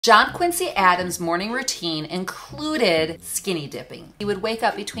John Quincy Adams' morning routine included skinny dipping. He would wake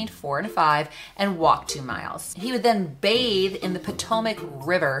up between 4 and 5 and walk 2 miles. He would then bathe in the Potomac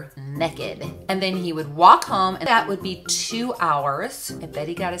River naked. And then he would walk home, and that would be 2 hours. I bet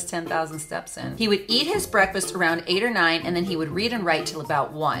he got his 10,000 steps in. He would eat his breakfast around 8 or 9, and then he would read and write till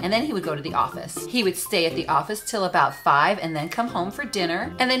about 1. And then he would go to the office. He would stay at the office till about 5 and then come home for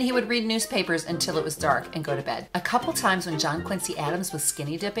dinner. And then he would read newspapers until it was dark and go to bed. A couple times when John Quincy Adams was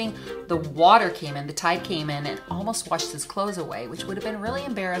skinny dipping, the water came in, the tide came in and almost washed his clothes away, which would have been really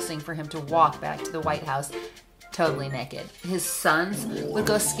embarrassing for him to walk back to the White House totally naked. His sons would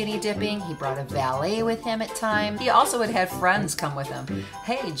go skinny dipping. He brought a valet with him at times. He also would have friends come with him.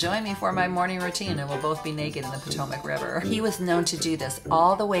 Hey, join me for my morning routine and we'll both be naked in the Potomac River. He was known to do this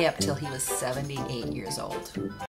all the way up till he was 78 years old.